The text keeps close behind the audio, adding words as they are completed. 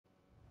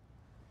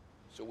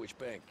So which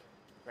bank?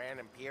 Grand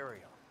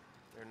Imperial.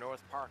 Their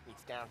North Park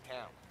meets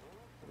downtown.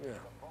 Yeah,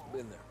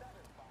 been there.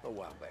 A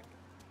while back.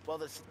 Well,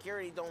 the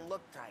security don't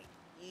look tight.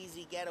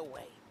 Easy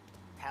getaway.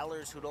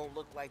 Tellers who don't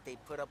look like they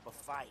put up a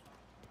fight.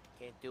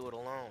 Can't do it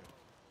alone.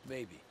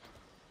 Maybe.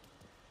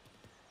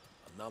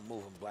 I'm not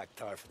moving black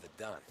tar for the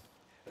Don.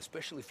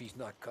 Especially if he's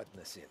not cutting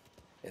us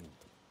in. And...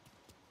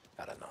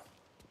 I don't know.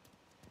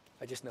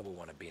 I just never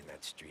want to be in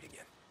that street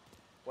again.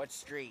 What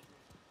street?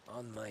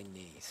 On my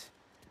knees.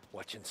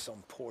 Watching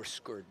some poor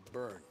skirt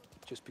burn.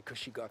 Just because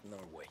she got in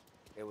our way.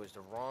 It was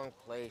the wrong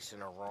place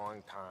and the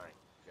wrong time.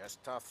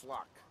 Just tough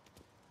luck.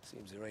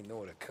 Seems there ain't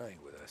no other kind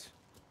with us.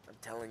 I'm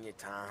telling you,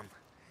 Tom.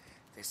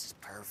 This is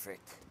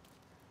perfect.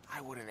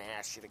 I wouldn't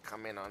ask you to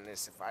come in on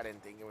this if I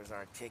didn't think it was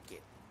our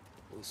ticket.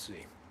 We'll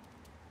see.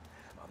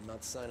 I'm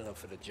not signing up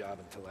for the job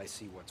until I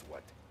see what's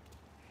what.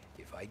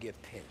 If I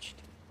get pinched,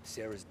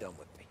 Sarah's done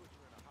with me.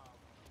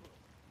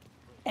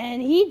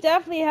 And he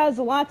definitely has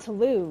a lot to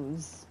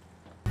lose.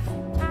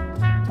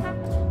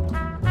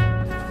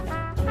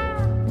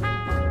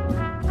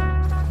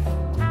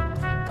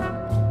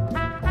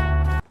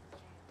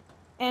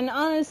 And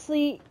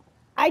honestly,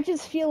 I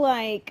just feel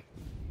like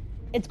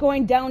it's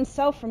going down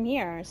south from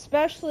here,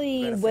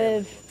 especially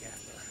with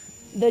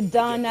the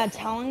Don not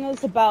telling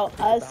us about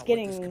us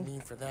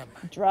getting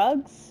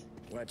drugs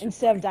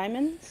instead of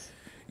diamonds.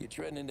 You're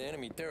treading into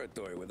enemy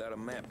territory without a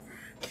map.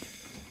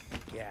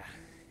 Yeah.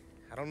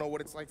 I don't know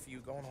what it's like for you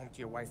going home to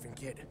your wife and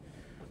kid,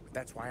 but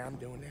that's why I'm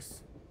doing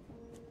this.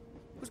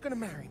 Who's gonna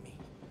marry me?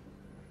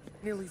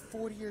 Nearly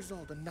 40 years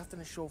old and nothing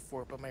to show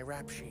for it but my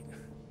rap sheet.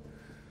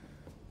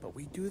 But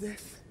we do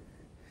this,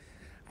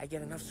 I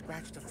get enough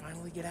scratch to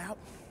finally get out?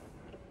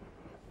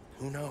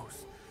 Who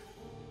knows?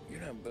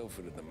 You're not built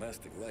for the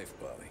domestic life,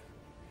 Polly.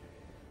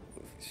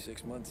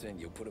 6 months in,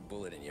 you'll put a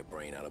bullet in your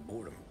brain out of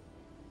boredom.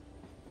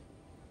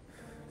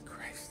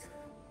 Christ.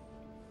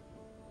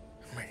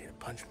 I'm ready to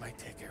punch my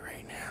ticket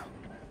right now.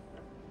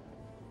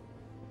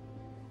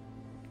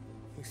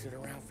 We sit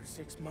around for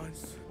 6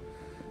 months,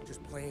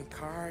 just playing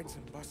cards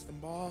and busting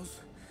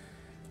balls,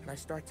 and I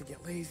start to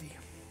get lazy.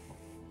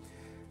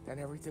 Then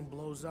everything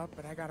blows up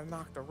and I gotta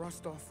knock the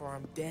rust off or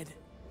I'm dead.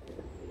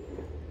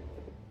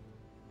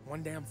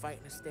 One day I'm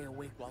fighting to stay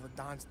awake while the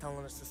Don's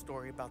telling us a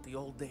story about the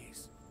old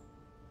days.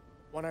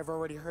 One I've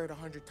already heard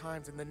 100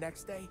 times, and the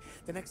next day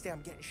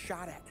I'm getting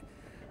shot at.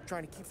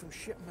 Trying to keep from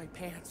shitting my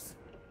pants.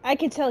 I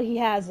can tell he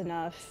has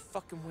enough.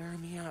 Fucking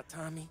wearing me out,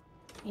 Tommy.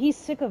 He's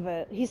sick of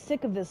it. He's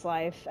sick of this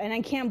life, and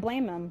I can't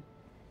blame him.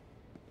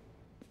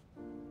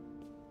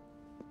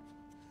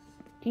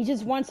 He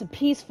just wants a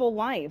peaceful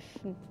life.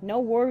 No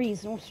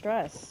worries, no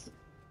stress.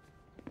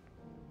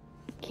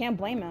 Can't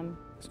blame him.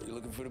 So you're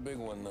looking for the big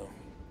one, though.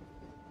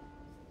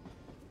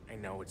 I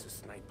know it's a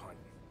snipe hunt.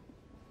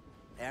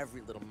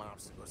 Every little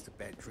mobster goes to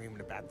bed dreaming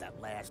about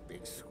that last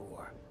big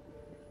score.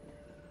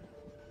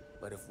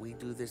 But if we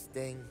do this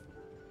thing,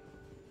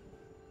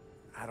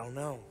 I don't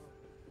know.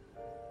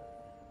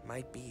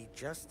 Might be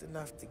just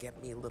enough to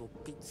get me a little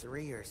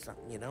pizzeria or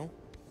something, you know?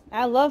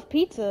 I love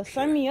pizza.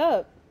 Sign me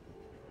up.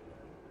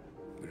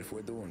 But if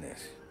we're doing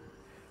this,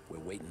 we're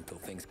waiting until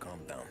things calm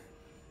down.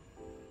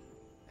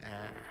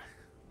 Ah,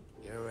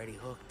 you're already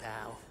hooked,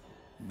 pal.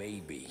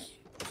 Maybe.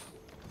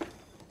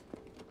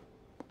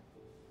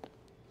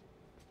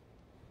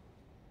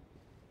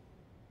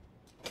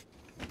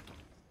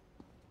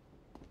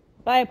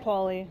 Bye,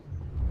 Paulie.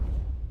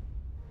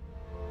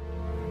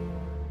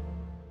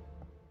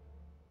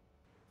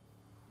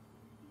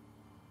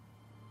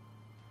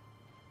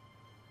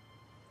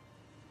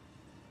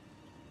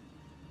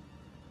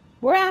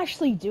 We're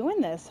actually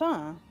doing this,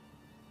 huh?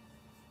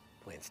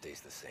 Plan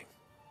stays the same.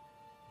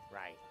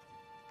 Right.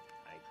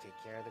 I take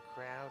care of the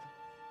crowd,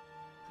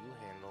 you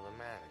handle the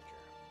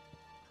manager.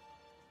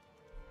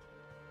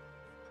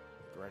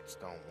 Threats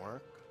don't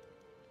work,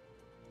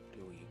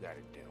 do what you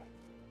gotta do.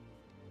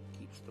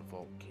 Keeps the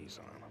vault keys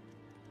on him.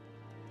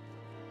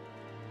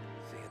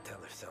 Say a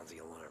teller sounds the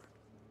alarm.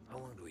 How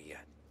long do we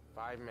get?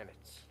 5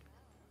 minutes,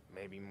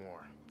 maybe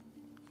more,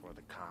 before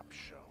the cops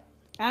show.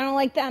 I don't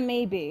like that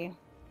maybe.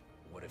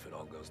 What if it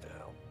all goes to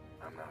hell?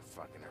 I'm not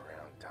fucking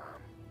around,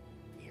 Tom.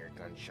 You hear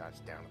gunshots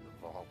down at the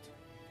vault.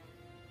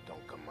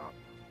 Don't come up.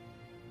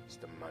 It's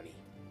the money,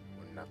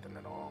 or nothing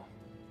at all.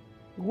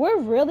 We're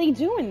really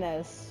doing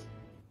this.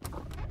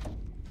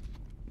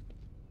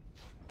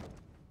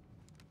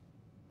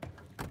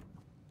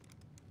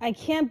 I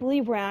can't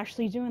believe we're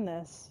actually doing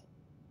this.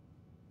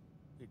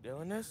 You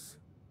doing this?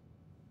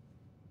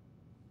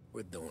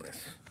 We're doing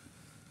this.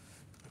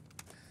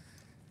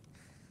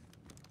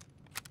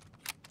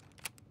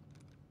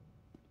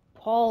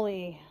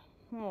 Paulie.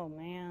 Oh,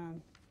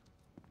 man.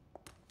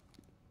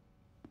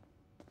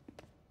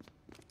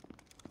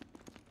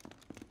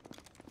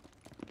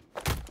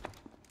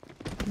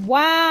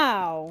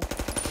 Wow.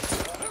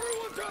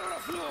 Everyone down on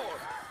the floor!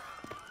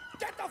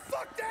 Get the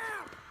fuck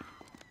down!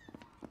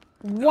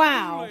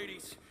 Wow.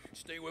 Ladies,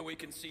 stay where we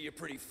can see your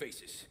pretty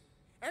faces.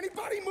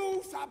 Anybody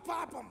moves, I'll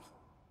pop them.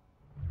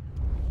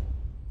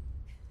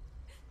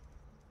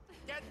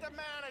 Get the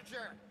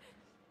manager.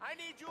 I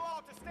need you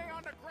all to stay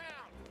on the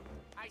ground.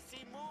 I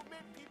see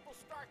movement, people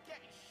start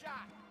getting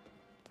shot.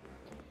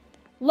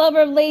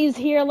 Lover Lays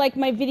here, like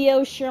my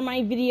video, share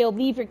my video,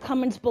 leave your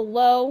comments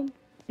below,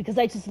 because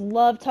I just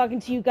love talking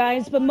to you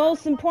guys, but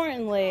most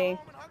importantly,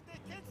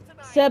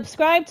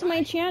 subscribe to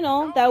my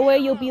channel. That way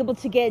you'll be able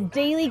to get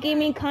daily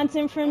gaming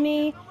content from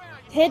me.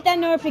 Hit that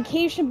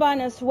notification button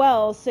as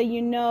well so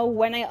you know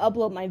when I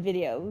upload my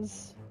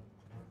videos.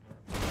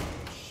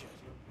 Shit.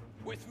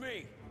 With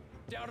me.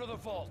 Down to the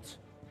vault.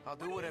 I'll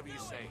do whatever you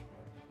say.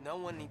 No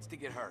one needs to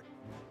get hurt.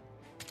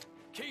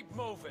 Keep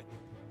moving.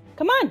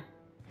 Come on.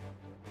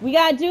 We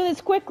gotta do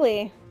this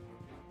quickly.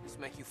 This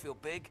make you feel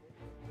big?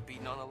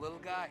 Beating on a little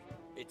guy?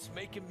 It's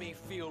making me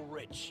feel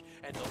rich,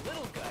 and the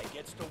little guy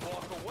gets to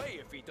walk away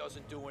if he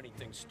doesn't do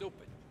anything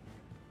stupid.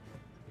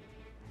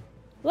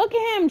 Look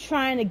at him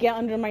trying to get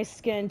under my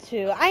skin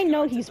too. I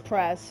know he's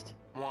pressed.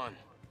 One.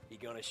 He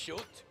gonna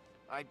shoot?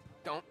 I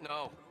don't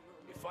know.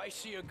 If I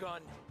see a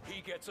gun,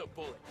 he gets a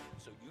bullet.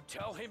 So you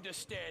tell him to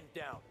stand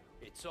down.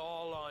 It's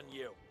all on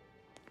you.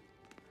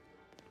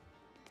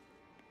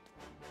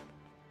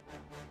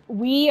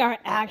 We are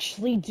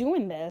actually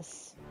doing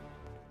this.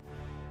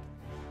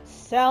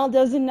 Sal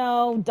doesn't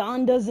know,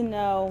 Don doesn't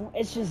know.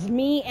 It's just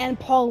me and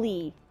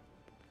Paulie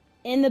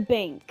in the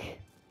bank,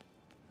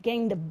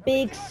 getting the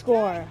big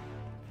score.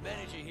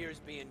 Manager here is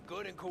being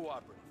good and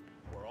cooperative.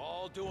 We're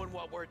all doing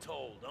what we're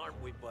told,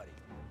 aren't we, buddy?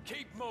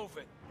 Keep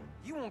moving.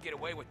 You won't get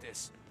away with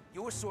this.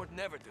 Your sword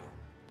never do.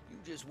 You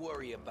just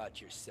worry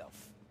about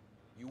yourself.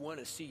 You want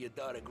to see your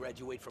daughter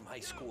graduate from high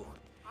school.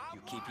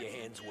 You keep your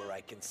hands where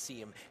I can see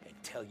them and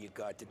tell your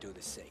guard to do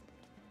the same.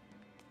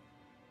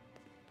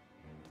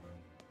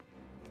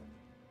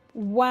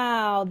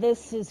 Wow,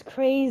 this is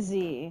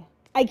crazy.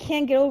 I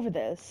can't get over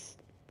this.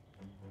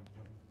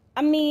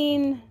 I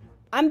mean,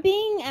 I'm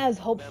being as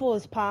hopeful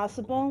as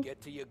possible.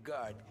 Get to your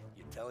guard.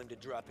 You tell him to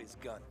drop his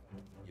gun.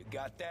 You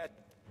got that?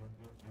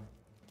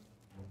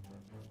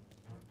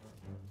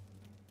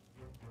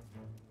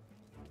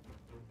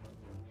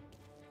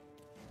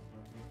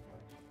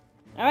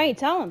 All right,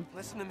 tell him.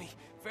 Listen to me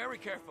very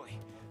carefully.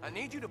 I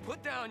need you to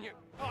put down your...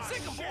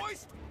 Sick 'em,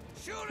 boys!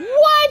 Shoot him!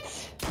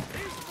 What?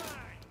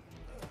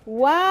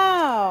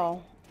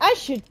 Wow. I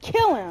should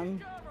kill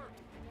him.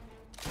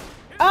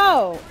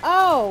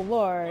 Oh,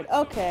 Lord.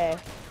 Okay.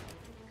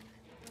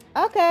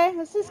 Okay,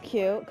 this is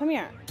cute. Come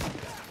here.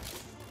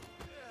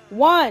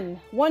 One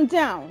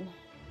down.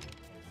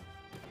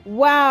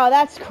 Wow,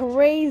 that's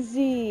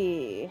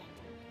crazy.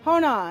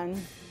 Hold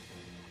on.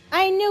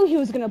 I knew he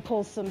was gonna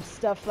pull some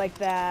stuff like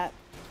that.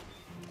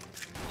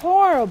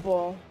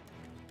 Horrible.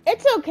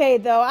 It's okay,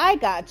 though. I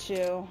got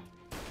you.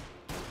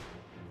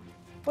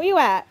 Where you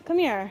at? Come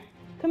here.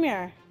 Come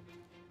here.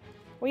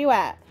 Where you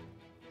at?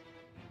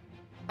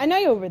 I know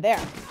you're over there.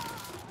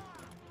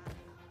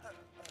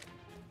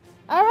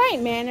 All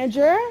right,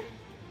 manager.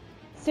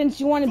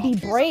 Since you want to be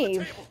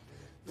brave.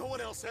 No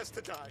one else has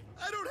to die.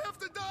 I don't have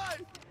to die.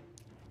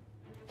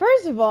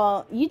 First of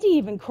all, you didn't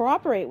even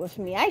cooperate with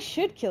me. I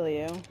should kill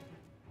you.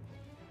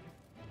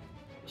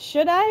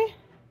 Should I?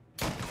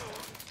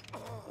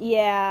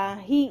 Yeah,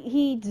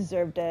 he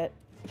deserved it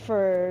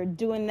for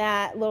doing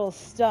that little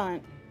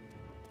stunt.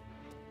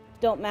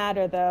 Don't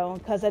matter though,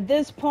 because at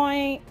this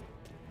point,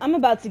 I'm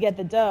about to get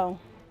the dough.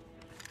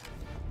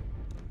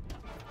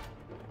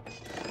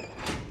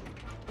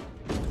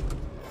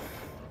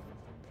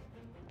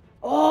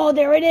 Oh,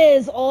 there it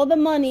is, all the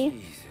money.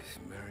 Jesus,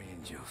 Mary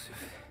and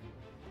Joseph.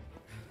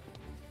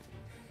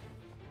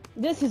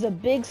 This is a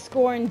big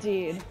score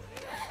indeed.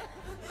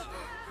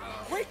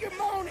 Rick and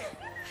Moni!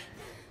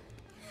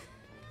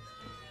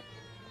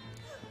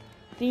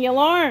 The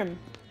alarm.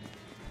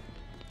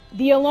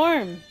 The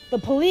alarm. The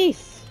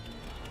police.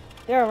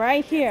 They're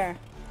right here.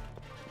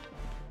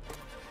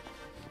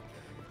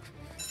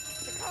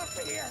 The cops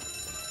are here!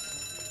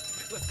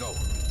 Let's go.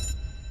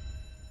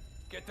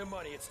 Get the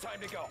money. It's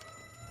time to go.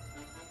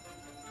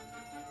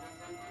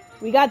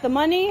 We got the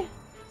money.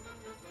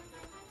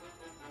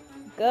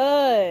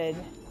 Good.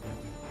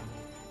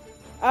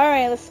 All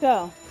right, let's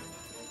go.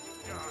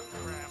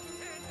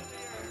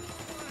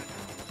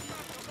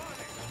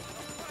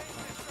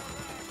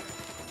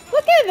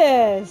 Look at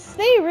this.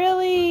 They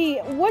really...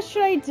 What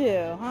should I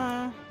do,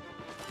 huh?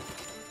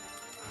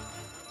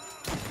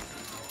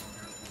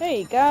 There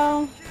you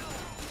go.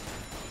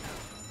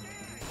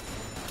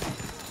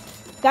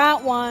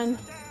 Got one.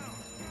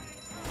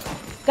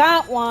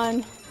 Got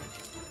one.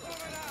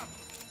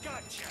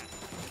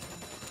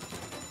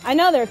 I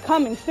know they're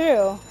coming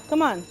through.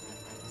 Come on.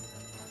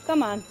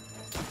 Come on.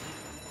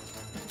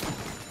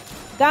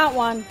 Got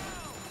one.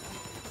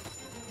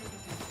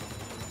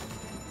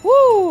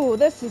 Woo,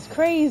 this is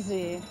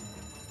crazy.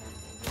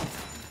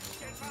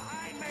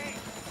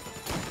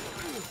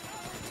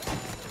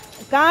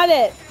 Got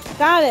it.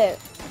 Got it.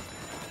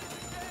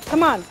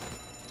 Come on.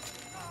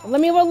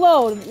 Let me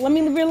reload. Let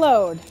me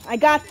reload. I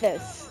got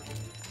this.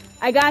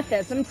 I got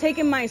this. I'm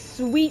taking my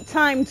sweet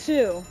time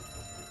too.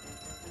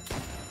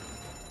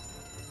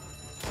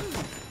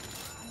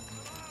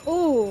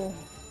 Ooh.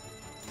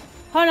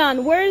 Hold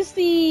on, where's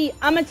the...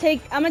 I'm gonna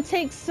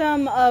take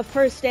some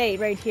first aid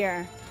right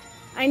here.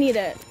 I need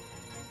it.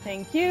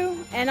 Thank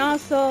you. And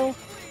also,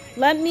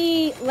 let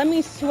me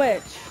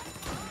switch.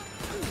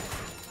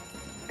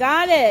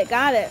 Got it.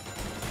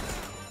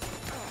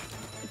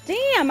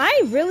 Damn,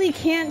 I really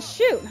can't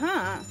shoot,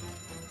 huh?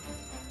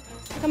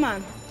 Come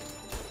on.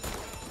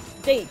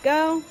 There you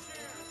go.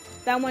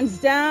 That one's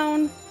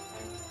down.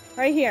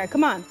 Right here,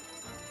 come on.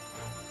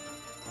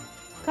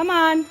 Come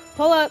on,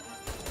 pull up.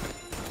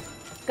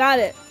 Got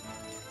it.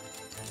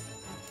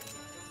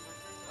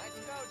 Let's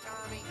go,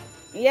 Tommy.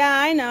 Yeah,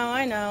 I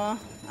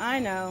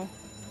know.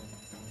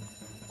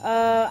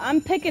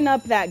 I'm picking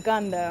up that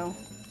gun, though.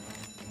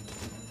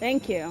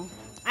 Thank you.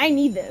 I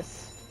need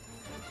this.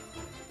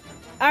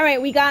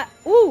 Alright, we got...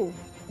 Ooh!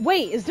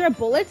 Wait, is there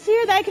bullets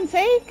here that I can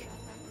take?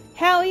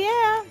 Hell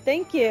yeah!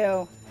 Thank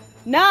you.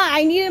 Nah,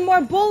 I needed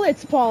more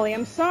bullets, Paulie.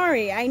 I'm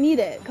sorry. I need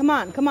it. Come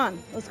on.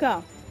 Let's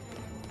go.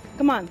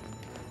 Come on.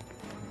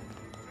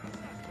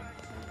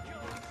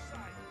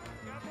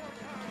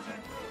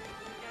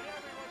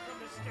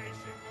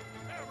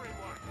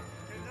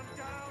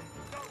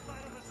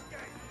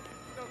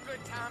 No good,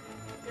 Tom.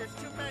 There's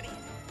too many.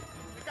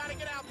 We gotta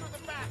get out through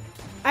the back.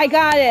 I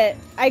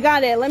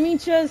got it. Let me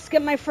just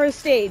get my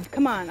first aid.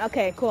 Come on.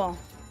 Okay, cool.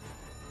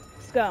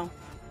 Let's go.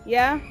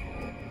 Yeah?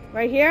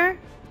 Right here?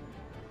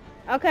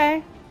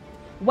 Okay.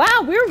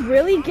 Wow, we're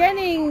really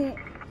getting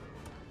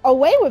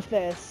away with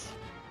this.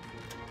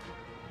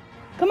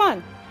 Come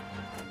on.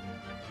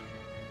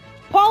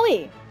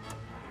 Paulie!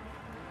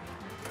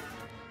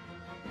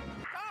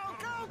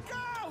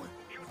 Go!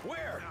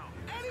 Where?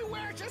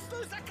 Anywhere, just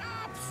lose the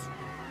cops!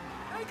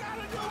 They got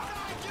a new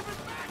guy, give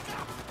it back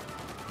up!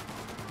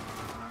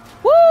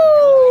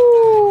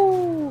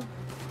 Woo!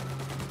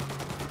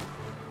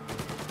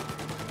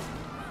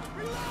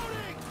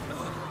 Reloading!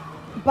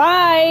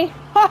 Bye!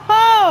 Ho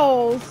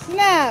ho!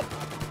 Snap!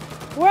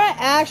 We're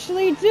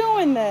actually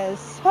doing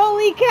this!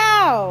 Holy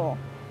cow!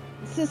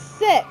 This is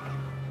sick!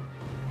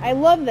 I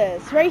love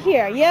this. Right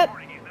here, yep.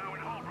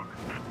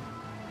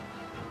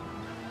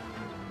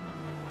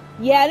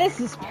 Yeah, this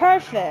is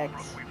perfect.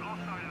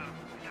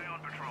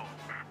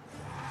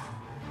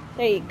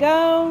 There you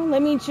go.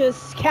 Let me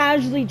just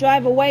casually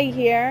drive away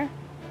here.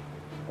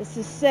 This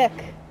is sick.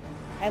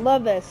 I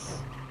love this.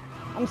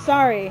 I'm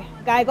sorry.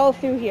 Gotta go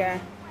through here.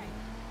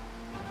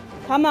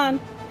 Come on.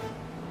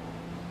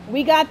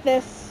 We got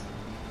this.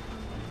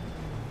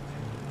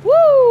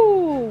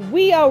 Woo!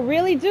 We are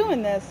really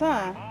doing this,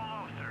 huh?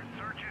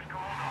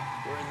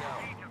 Where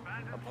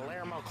now? A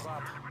Palermo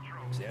club.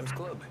 Sam's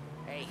Club.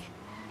 Hey,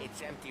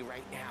 it's empty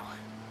right now.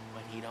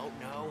 But you don't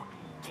know,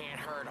 can't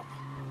hurt him.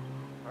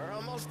 We're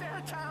almost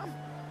there, Tom.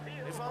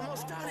 We've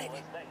almost done it.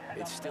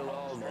 It's still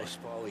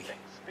almost, Paulie.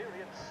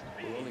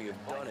 We'll only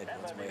have done it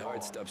once my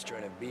heart stops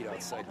trying to beat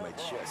outside my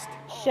chest.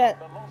 Shit.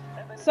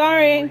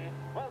 Sorry.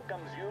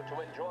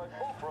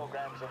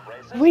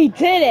 We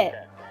did it.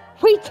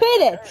 We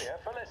did it.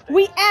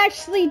 We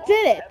actually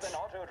did it.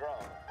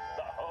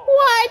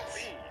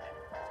 What?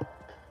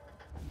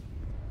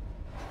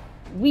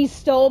 We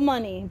stole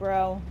money,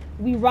 bro.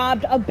 We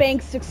robbed a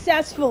bank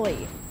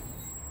successfully.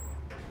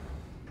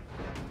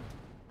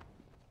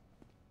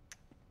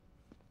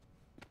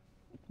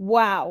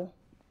 Wow.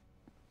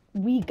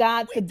 We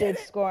got the big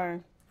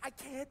score. I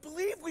can't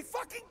believe we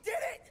fucking did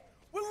it!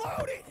 We're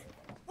loaded!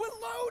 We're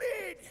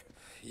loaded!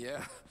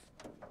 Yeah,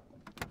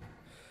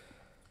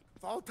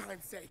 For all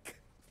time's sake.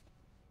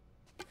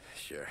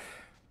 sure.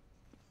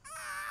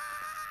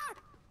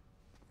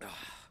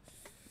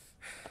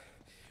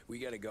 We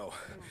gotta go.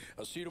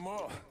 I'll see you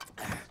tomorrow.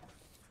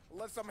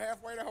 Unless I'm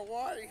halfway to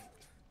Hawaii.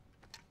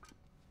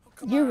 Oh,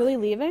 come You're on. really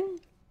leaving?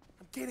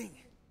 I'm kidding.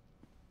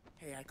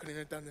 Hey, I couldn't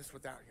have done this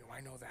without you. I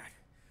know that.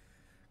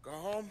 Go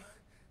home,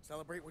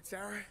 celebrate with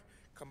Sarah,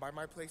 come by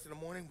my place in the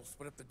morning, we'll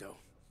split up the dough.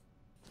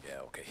 Yeah,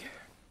 okay.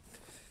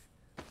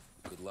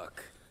 Good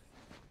luck.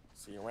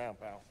 See you around,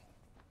 pal.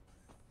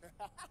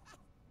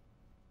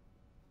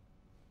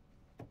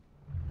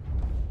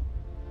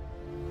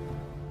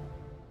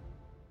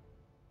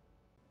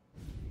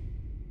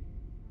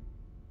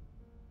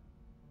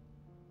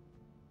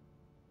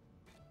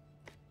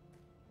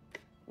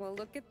 Well,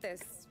 look at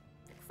this.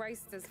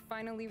 Christ has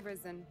finally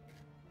risen.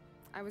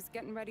 I was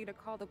getting ready to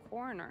call the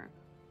coroner.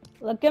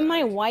 Look at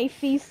my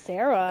wifey, Had a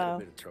Sarah.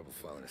 bit of trouble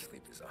falling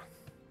asleep is all.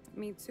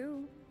 Me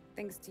too.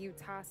 Thanks to you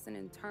tossing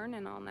and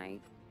turning all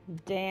night.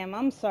 Damn,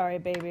 I'm sorry,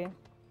 baby.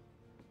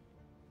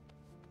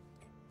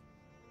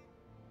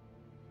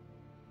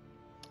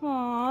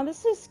 Aw,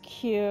 this is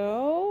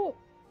cute.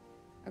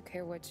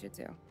 Okay, what'd you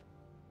do?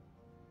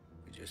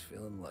 We're just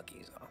feeling lucky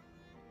is all.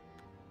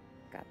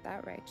 Got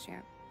that right,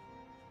 champ.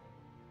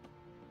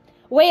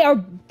 Wait,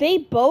 are they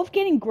both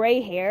getting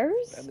gray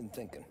hairs? I've been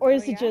thinking. Or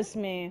is Oh, it yeah? just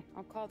me?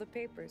 I'll call the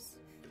papers.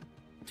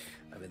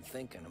 I've been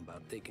thinking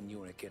about taking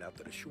you and a kid out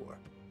to the shore.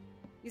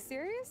 You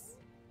serious?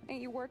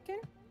 Ain't you working?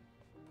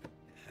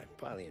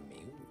 Polly and me,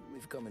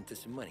 we've come into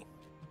some money.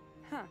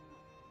 Huh.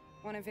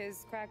 One of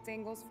his cracked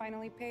angles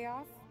finally pay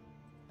off?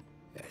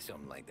 Yeah,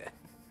 something like that.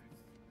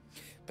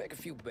 Pack a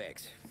few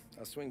bags.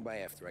 I'll swing by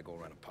after I go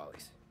around to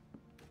Polly's.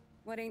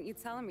 What ain't you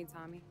telling me,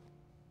 Tommy?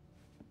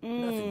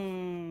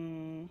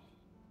 Nothing.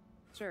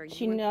 Sure,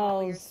 She you and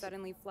Polly are knows.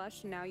 suddenly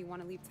flush and now you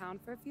want to leave town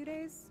for a few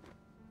days?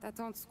 That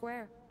don't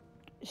square.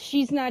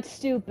 She's not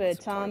stupid,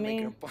 What's the point of making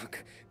Tommy. a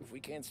buck if we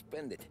can't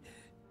spend it?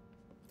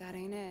 That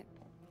ain't it.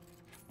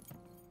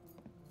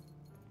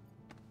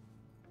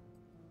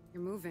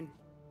 You're moving,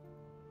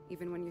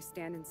 even when you're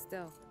standing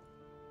still.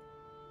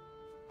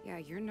 Yeah,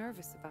 you're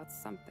nervous about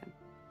something.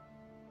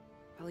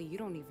 Probably you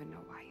don't even know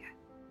why yet.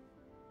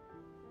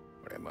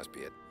 Well, that must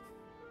be it.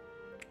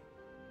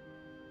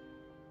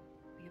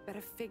 You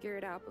better figure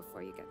it out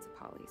before you get to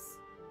Polly's.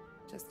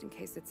 Just in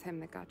case it's him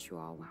that got you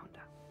all wound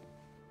up.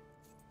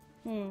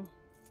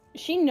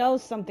 She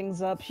knows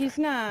something's up. She's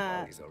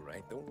not. Polly's all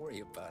right. Don't worry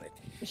about it.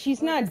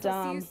 She's Well, I not guess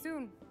I'll see you dumb.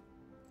 soon.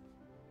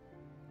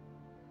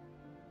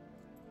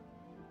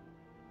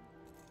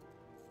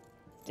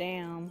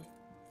 Damn.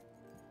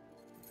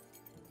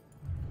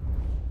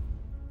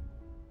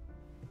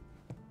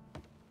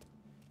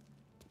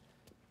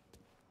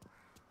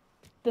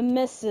 The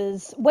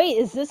missus. Wait,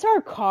 is this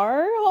our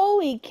car?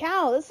 Holy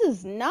cow, this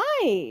is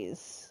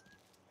nice.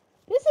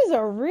 This is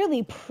a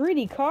really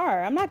pretty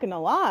car, I'm not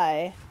gonna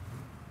lie.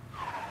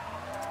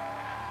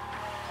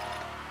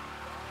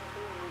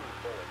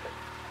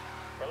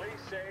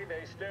 Police say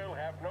they still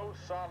have no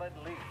solid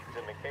leads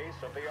in the case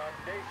of the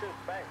audacious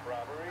bank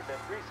robbery that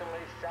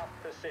recently shocked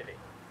the city.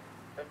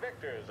 The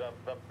victors of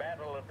the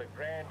Battle of the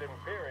Grand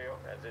Imperial,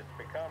 as it's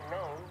become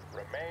known,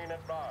 remain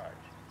at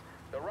large.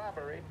 The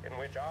robbery, in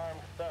which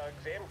armed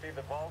thugs emptied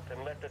the vault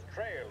and left a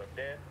trail of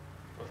dead,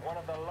 was one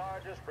of the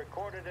largest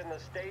recorded in the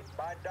state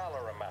by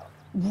dollar amount.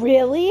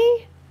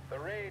 Really? The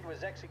raid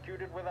was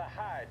executed with a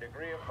high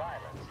degree of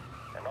violence,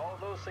 and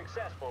although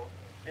successful,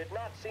 did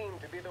not seem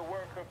to be the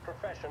work of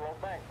professional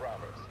bank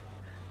robbers.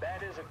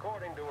 That is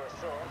according to a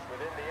source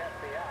within the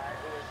FBI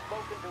who has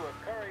spoken to a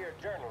Courier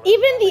journalist.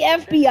 Even the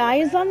FBI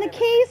is on the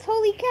case?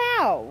 Holy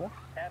cow.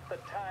 At the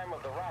time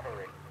of the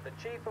robbery, the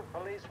chief of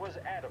police was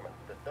adamant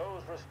that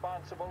those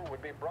responsible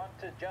would be brought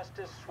to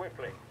justice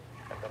swiftly,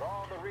 and that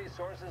all the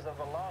resources of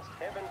the Lost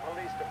Heaven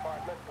Police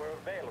Department were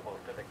available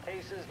to the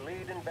case's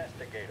lead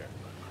investigator.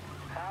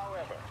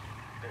 However,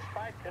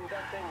 despite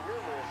conducting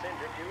numerous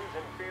interviews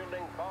and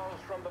fielding calls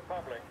from the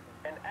public,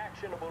 an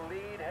actionable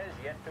lead has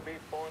yet to be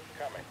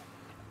forthcoming.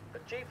 The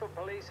chief of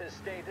police has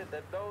stated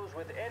that those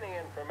with any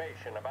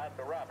information about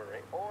the robbery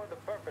or the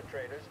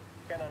perpetrators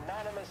can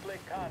anonymously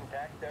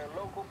contact their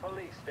local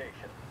police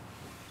station.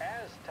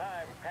 As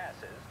time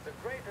passes, the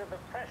greater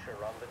the pressure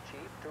on the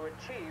chief to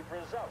achieve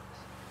results.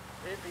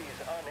 If he's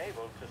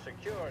unable to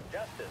secure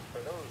justice for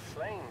those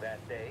slain that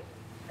day,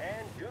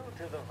 and due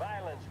to the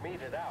violence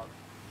meted out,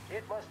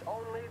 it must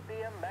only be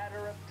a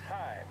matter of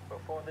time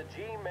before the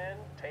G-men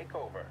take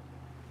over.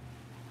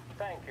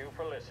 Thank you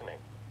for listening.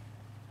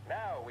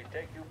 Now we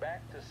take you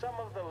back to some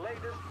of the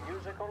latest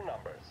musical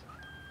numbers.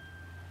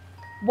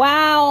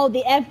 Wow,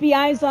 the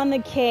FBI's on the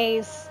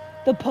case.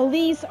 The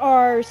police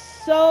are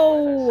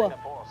so...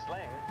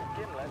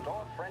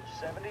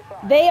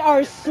 They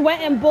are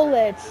sweating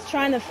bullets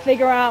trying to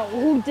figure out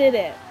who did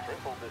it.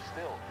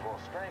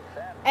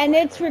 And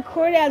it's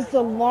recorded as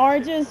the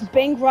largest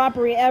bank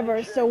robbery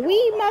ever, so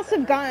we must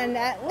have gotten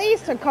at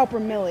least a couple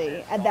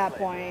milli at that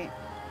point.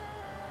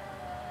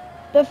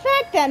 The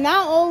fact that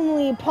not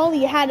only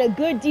Polly had a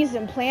good,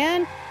 decent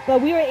plan,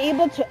 but we were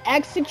able to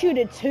execute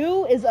it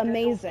too is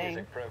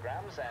amazing.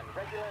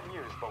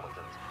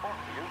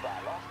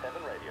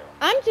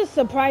 I'm just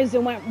surprised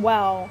it went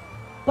well,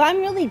 but I'm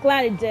really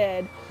glad it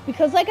did.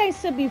 Because like I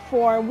said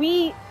before,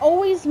 we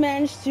always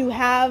managed to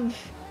have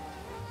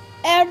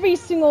every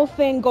single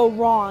thing go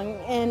wrong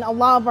in a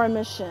lot of our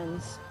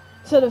missions.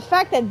 So the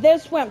fact that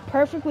this went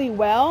perfectly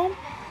well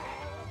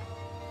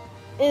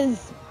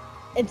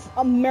it's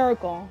a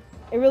miracle.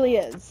 It really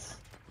is.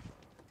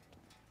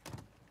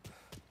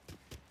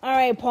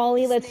 Alright,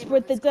 Paulie, let's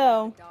split the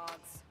dough.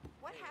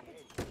 What happened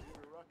to you?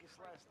 Ruckus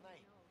last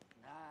night.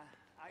 Nah,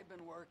 I've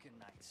been working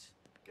nights.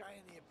 Guy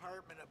in the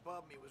apartment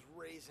above me was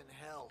raising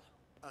hell.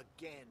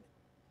 Again.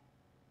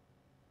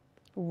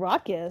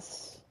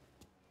 Ruckus?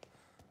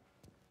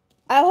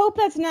 I hope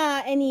that's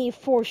not any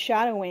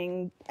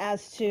foreshadowing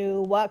as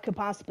to what could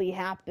possibly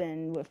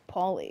happen with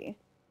Paulie.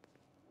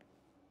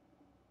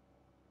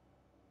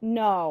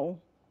 No.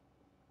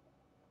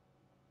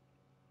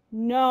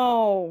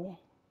 No.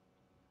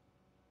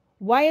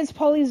 Why is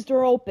Paulie's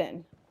door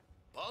open?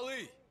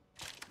 Polly!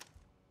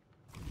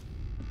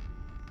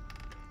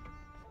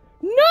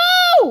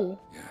 No!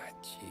 God,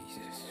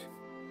 Jesus.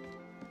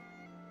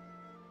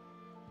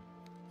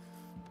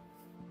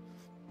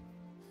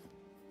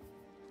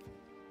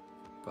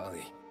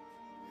 Polly.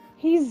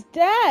 He's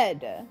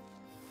dead.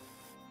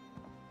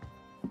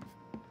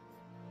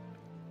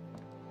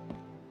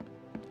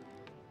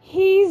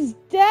 He's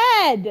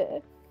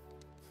dead.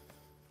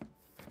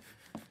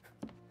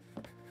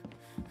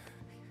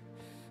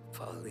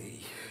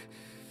 Polly.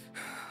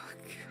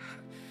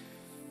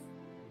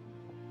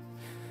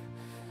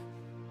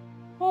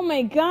 Oh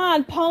my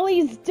God,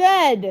 Paulie's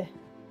dead.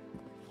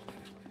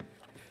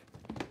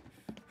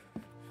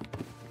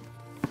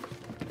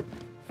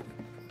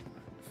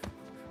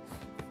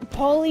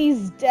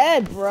 Paulie's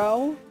dead,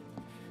 bro.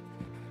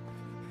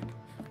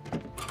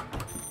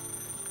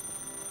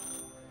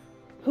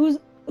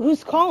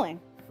 Who's calling?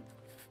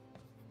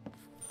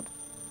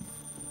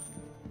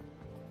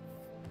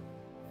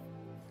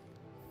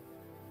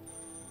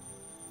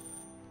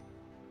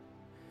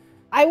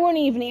 I wouldn't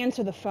even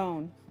answer the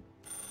phone.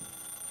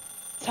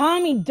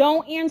 Tommy,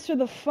 don't answer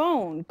the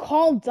phone.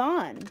 Call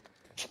Don.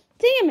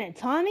 Damn it,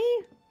 Tommy.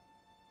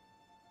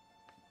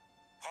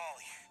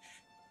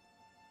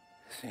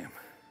 Sam,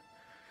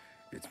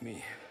 it's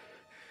me.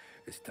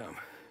 It's Tom.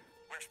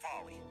 Where's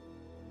Paulie?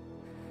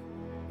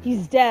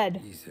 He's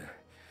dead. He's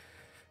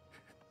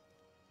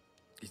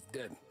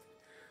dead.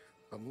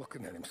 I'm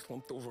looking at him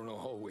slumped over in the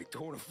hallway,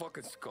 torn a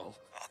fucking skull.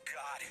 Oh,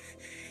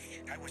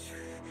 God. I was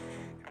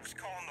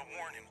calling to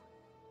warn him.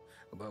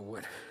 About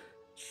what?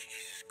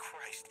 Jesus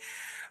Christ.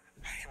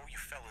 I owe you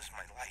fellas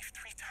my life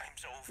 3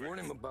 times over. Warn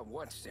him about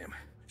what, Sam?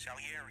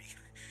 Salieri.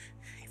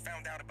 He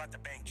found out about the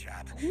bank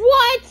job.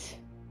 What?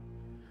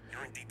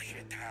 You're in deep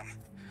shit, Tom.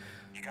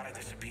 You gotta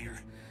disappear.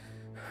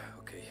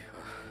 Okay.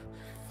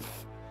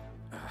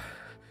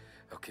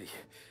 Okay.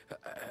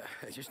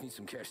 I just need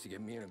some cash to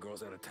get me and the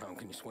girls out of town.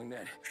 Can you swing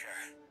that? Sure.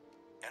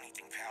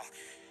 Anything, pal.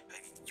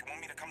 You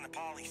want me to come to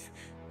Paulie's?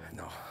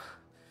 No.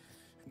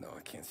 No,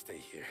 I can't stay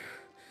here.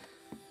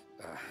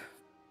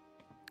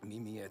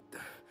 Meet me at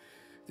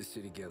the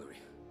city gallery.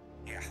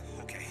 Yeah,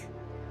 okay.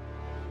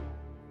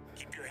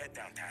 Keep your head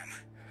down, Tom.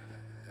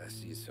 I'll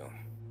see you soon.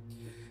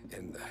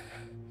 And,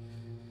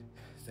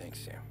 thanks,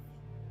 Sam.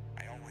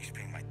 I always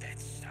pay my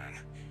debts, Tom.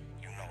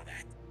 You know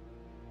that.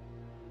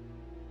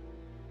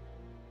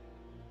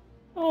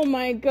 Oh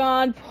my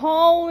God,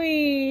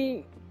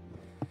 Paulie.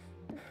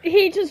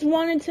 He just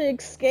wanted to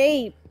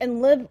escape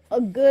and live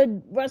a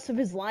good rest of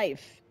his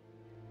life.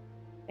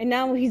 And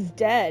now he's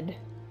dead.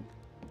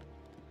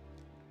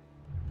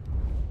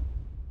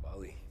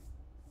 Paulie.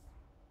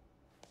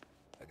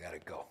 I gotta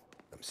go.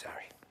 I'm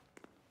sorry.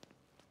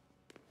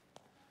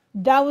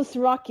 That was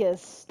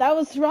Ruckus. That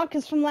was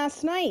Ruckus from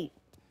last night.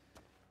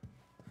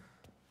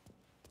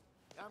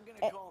 I'm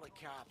gonna call the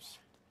cops.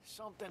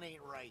 Something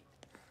ain't right.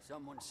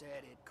 Someone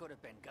said it could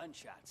have been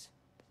gunshots.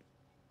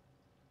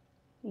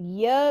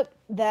 Yep,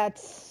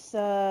 that's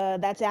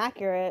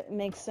accurate.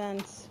 Makes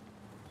sense.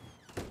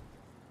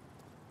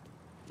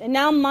 And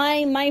now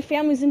my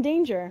family's in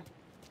danger.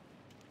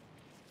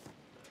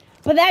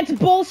 But that's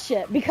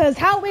bullshit, because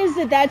how is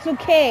it that's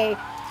okay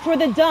for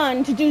the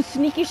Dun to do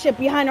sneaky shit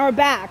behind our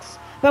backs,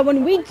 but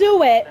when we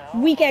do it,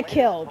 we get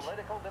killed?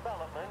 Political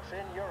developments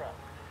in Europe.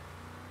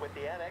 With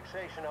the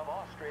annexation of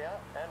Austria,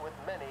 and with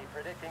many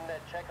predicting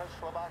that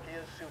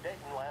Czechoslovakia's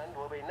Sudetenland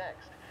will be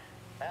next,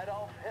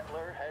 Adolf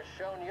Hitler has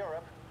shown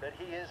Europe that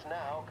he is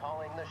now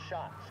calling the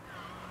shots.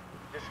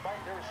 Despite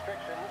the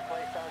restrictions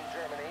placed on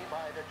Germany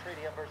by the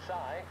Treaty of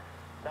Versailles,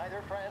 neither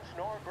France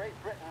nor Great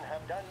Britain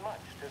have done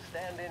much to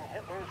stand in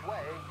Hitler's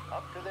way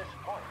up to this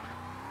point.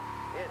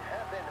 It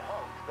had been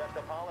hoped that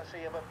the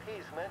policy of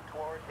appeasement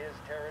toward his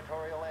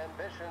territorial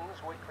ambitions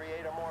would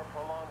create a more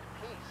prolonged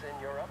peace in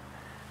Europe,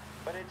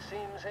 but it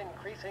seems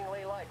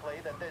increasingly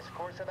likely that this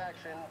course of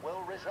action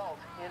will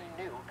result in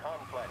new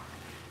conflict.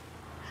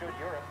 Should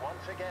Europe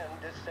once again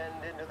descend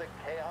into the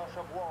chaos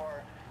of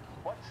war,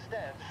 what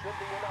stance should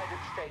the United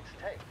States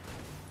take?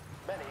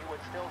 Many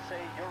would still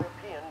say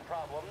European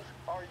problems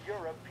are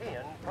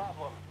European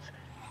problems,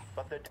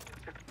 but the...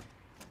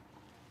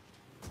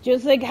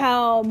 Just like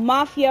how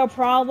Mafia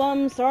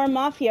problems are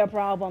Mafia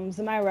problems,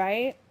 am I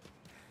right?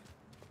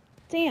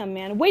 Damn,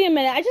 man. Wait a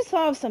minute, I just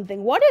thought of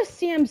something. What if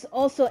Sam's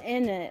also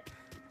in it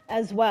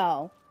as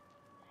well?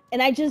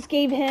 And I just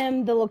gave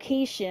him the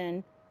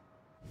location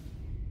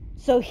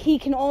so he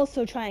can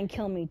also try and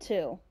kill me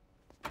too.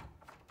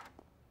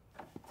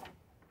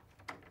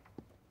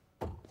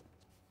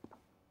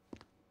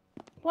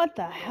 What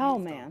the hell,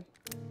 man?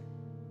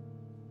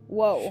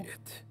 Whoa.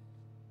 Shit.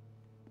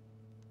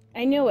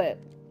 I knew it.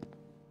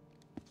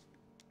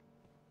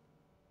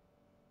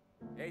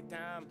 Hey,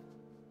 Tom.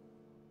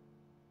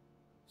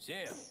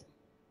 Sam.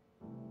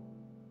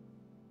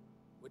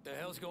 What the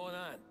hell's going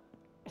on?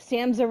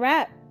 Sam's a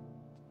rat.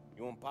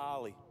 You and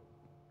Paulie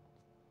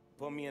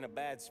put me in a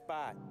bad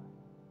spot.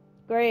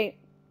 Great.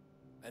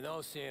 I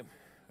know, Sam,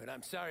 but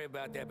I'm sorry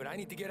about that, but I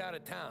need to get out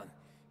of town.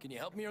 Can you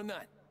help me or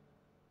not?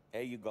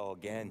 There you go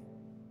again.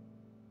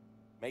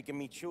 Making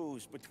me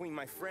choose between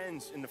my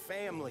friends and the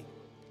family.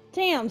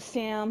 Damn,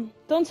 Sam.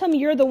 Don't tell me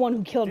you're the one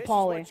who killed This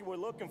Paulie. is what you were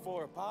looking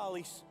for at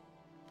Paulie's.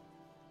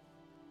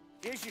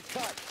 Here's your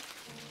cut.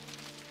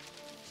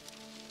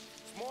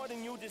 It's more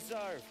than you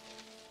deserve.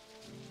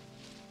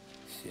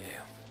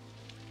 Sam.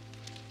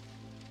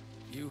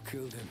 You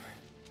killed him.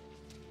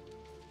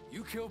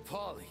 You killed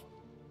Paulie.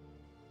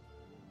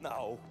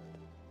 No.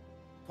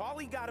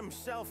 Paulie got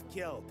himself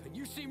killed. And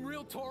you seem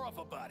real tore up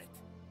about it.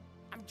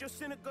 I'm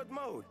just in a good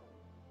mood.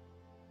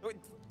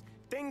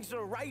 Things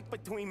are right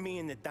between me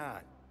and the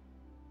Don.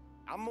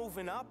 I'm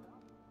moving up.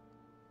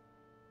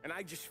 And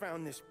I just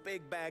found this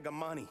big bag of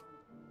money.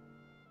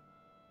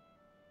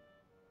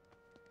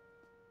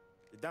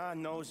 The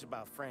Don knows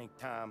about Frank,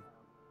 Tom.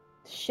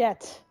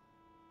 Shit.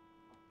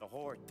 The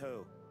whore,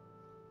 too.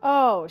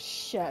 Oh,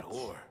 shit. That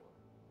whore.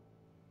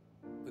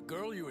 The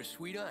girl you were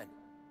sweet on.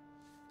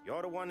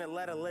 You're the one that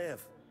let her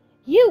live.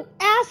 You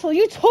asshole,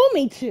 you told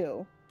me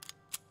to.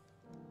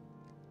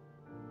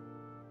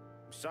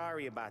 I'm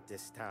sorry about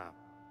this, Tom.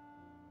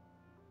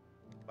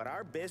 But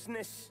our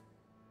business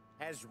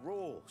has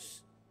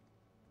rules.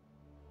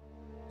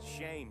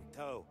 Shame,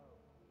 too.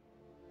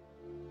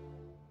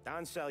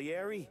 Don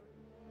Salieri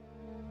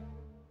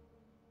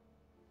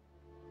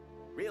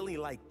really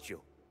liked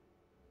you.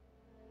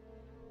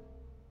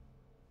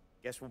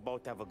 Guess we'll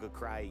both have a good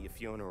cry at your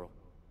funeral.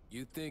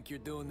 You think you're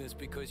doing this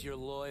because you're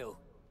loyal,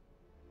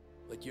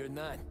 but you're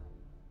not.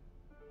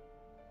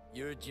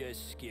 You're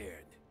just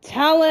scared.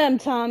 Tell him,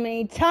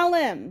 Tommy. Tell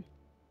him.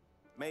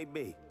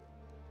 Maybe.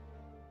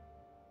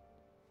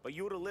 But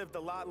you would have lived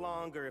a lot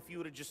longer if you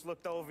would have just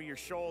looked over your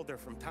shoulder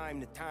from time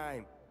to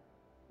time.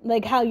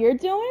 Like how you're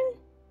doing?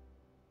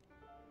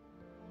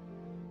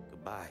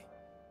 Goodbye.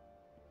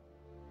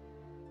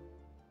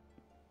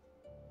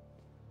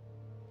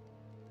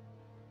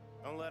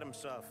 Don't let him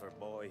suffer,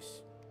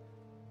 boys.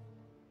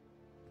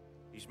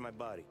 He's my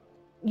buddy.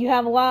 You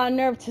have a lot of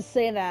nerve to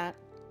say that.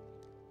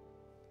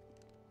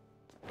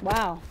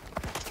 Wow.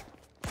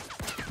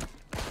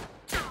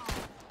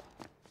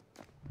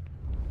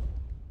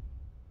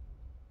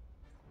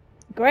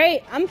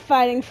 Great, I'm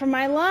fighting for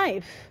my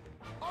life.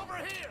 Over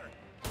here!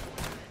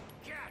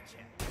 Gotcha!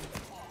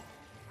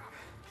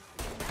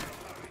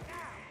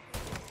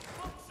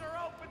 Books are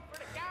open for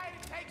the guy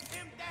that takes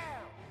him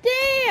down!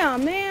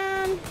 Damn,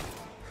 man.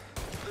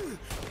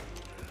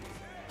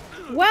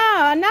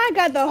 Wow, now I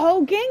got the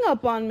whole gang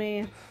up on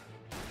me.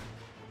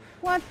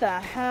 What the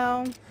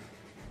hell?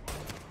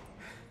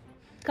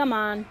 Come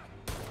on.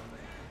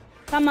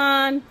 Come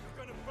on.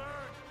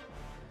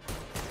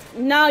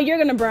 No, you're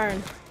gonna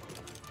burn.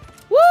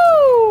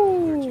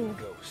 Woo!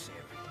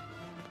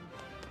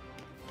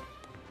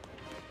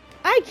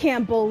 I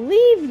can't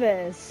believe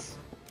this.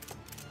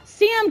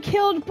 Sam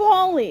killed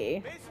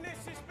Paulie. Business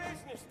is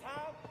business,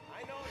 Tom.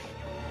 I know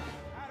you.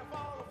 Out of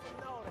all of them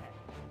know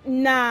that.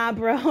 Nah,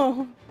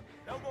 bro.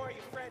 No more of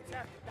your friends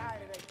have to die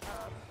today,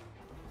 Tom.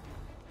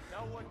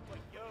 No one but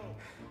you.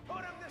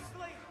 Put him to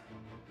sleep.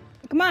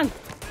 Come on.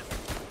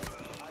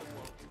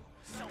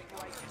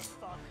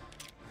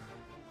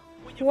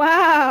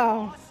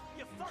 Wow.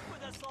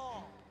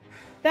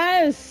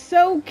 That is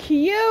so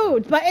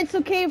cute. But it's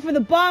okay for the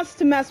boss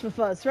to mess with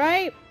us,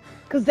 right?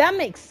 Because that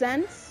makes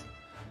sense.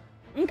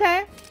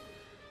 Okay.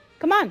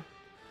 Come on.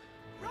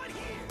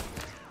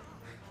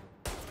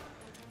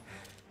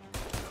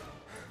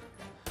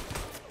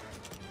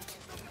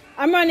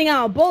 I'm running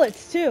out of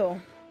bullets, too.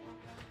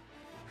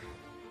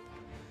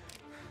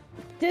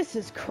 This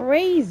is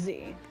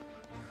crazy.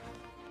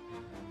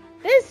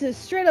 This is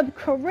straight up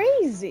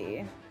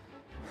crazy.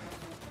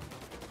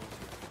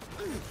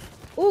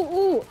 Ooh,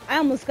 ooh, I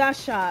almost got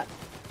shot.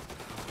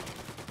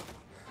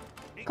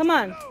 Come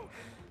on.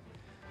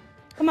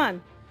 Come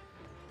on.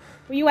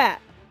 Where you at?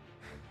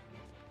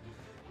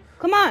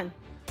 Come on.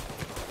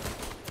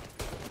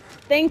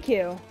 Thank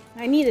you.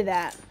 I needed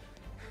that.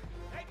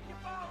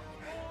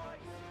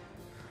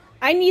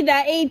 I need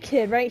that aid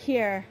kit right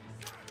here.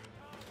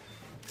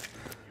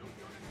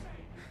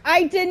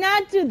 I did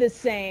not do the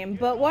same,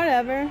 but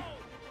whatever.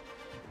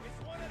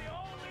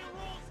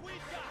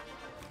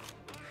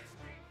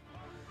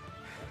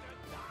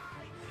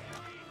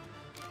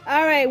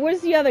 Alright,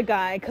 where's the other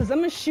guy? Because I'm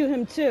going to shoot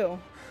him too.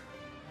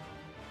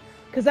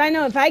 Because I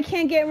know if I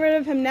can't get rid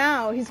of him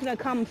now, he's going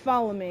to come and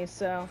follow me,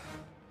 so...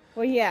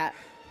 Where you at?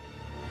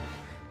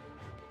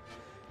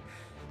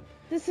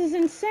 This is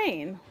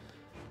insane.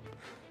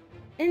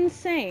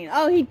 Insane.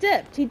 Oh, he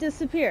dipped. He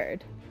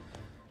disappeared.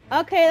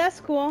 Okay, that's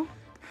cool.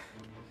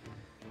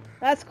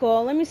 That's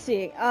cool. Let me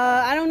see.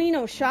 I don't need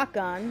no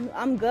shotgun.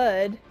 I'm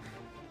good.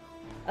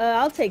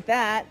 I'll take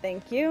that.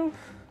 Thank you.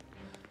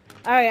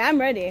 Alright, I'm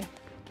ready.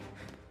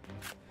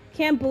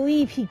 Can't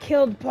believe he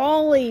killed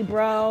Paulie,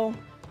 bro.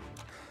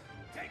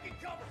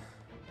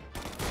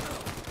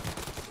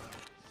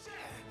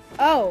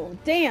 Oh,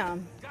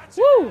 damn.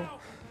 Woo!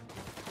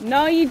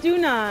 No, you do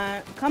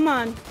not. Come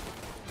on.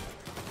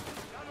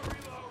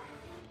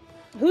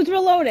 Who's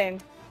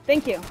reloading?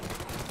 Thank you.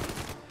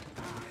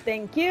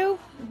 Thank you.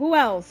 Who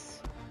else?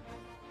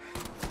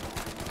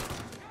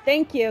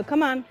 Thank you.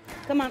 Come on.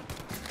 Come on.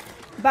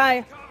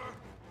 Bye.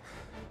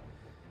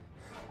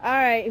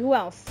 Alright, who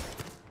else?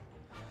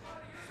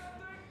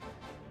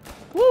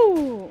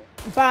 Woo!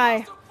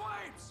 Bye.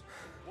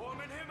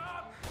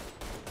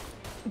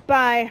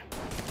 Bye.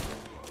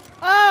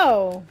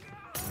 Oh!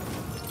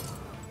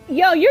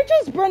 Yo, you're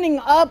just burning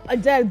up a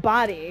dead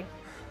body.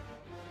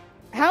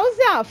 How's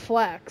that a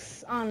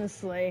flex,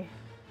 honestly?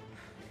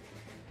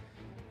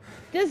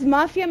 This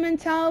Mafia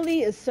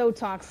mentality is so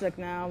toxic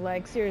now,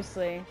 like,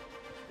 seriously.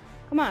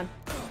 Come on.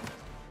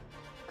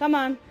 Come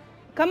on.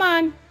 Come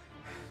on.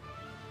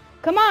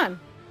 Come on.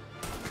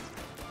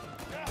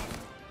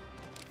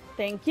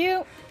 Thank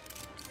you.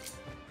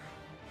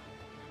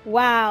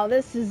 Wow,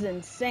 this is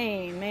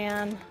insane,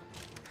 man.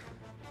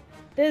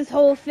 This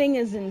whole thing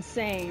is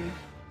insane.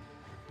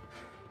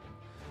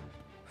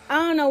 I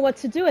don't know what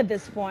to do at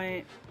this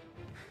point.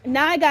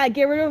 Now I gotta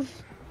get rid of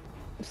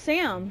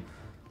Sam.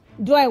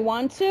 Do I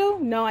want to?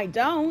 No, I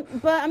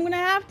don't, but I'm gonna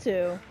have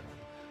to.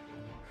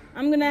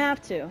 I'm gonna have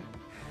to.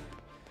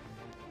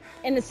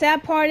 And the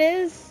sad part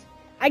is,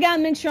 I gotta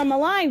make sure I'm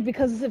alive,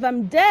 because if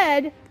I'm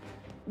dead,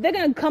 they're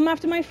gonna come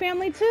after my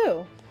family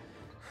too.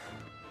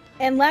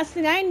 And last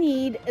thing I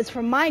need is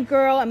for my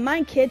girl and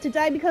my kid to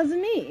die because of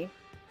me.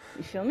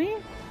 You feel me?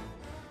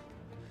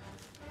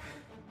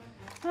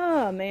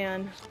 Oh,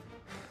 man.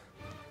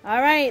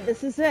 Alright,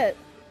 this is it.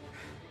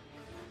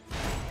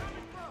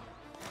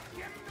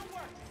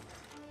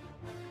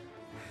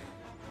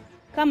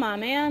 Come on,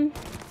 man.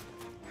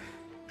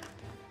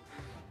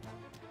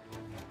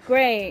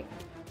 Great.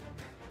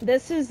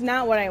 This is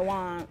not what I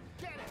want.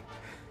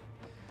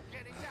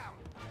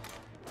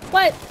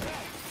 What?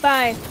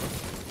 Bye.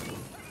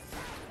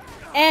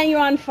 And you're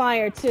on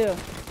fire, too.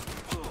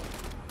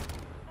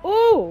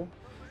 Ooh.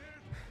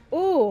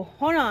 Ooh,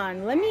 hold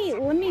on. Let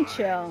me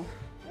chill.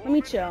 Let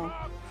me chill.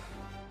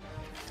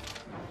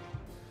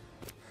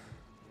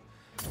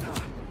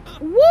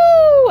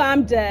 Woo!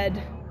 I'm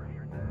dead.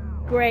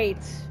 Great.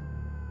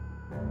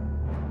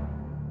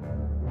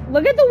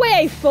 Look at the way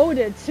I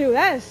folded, too.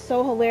 That is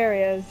so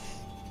hilarious.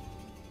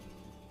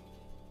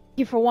 Thank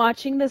you for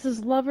watching. This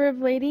is Lover of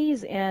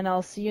Ladies, and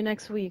I'll see you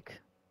next week.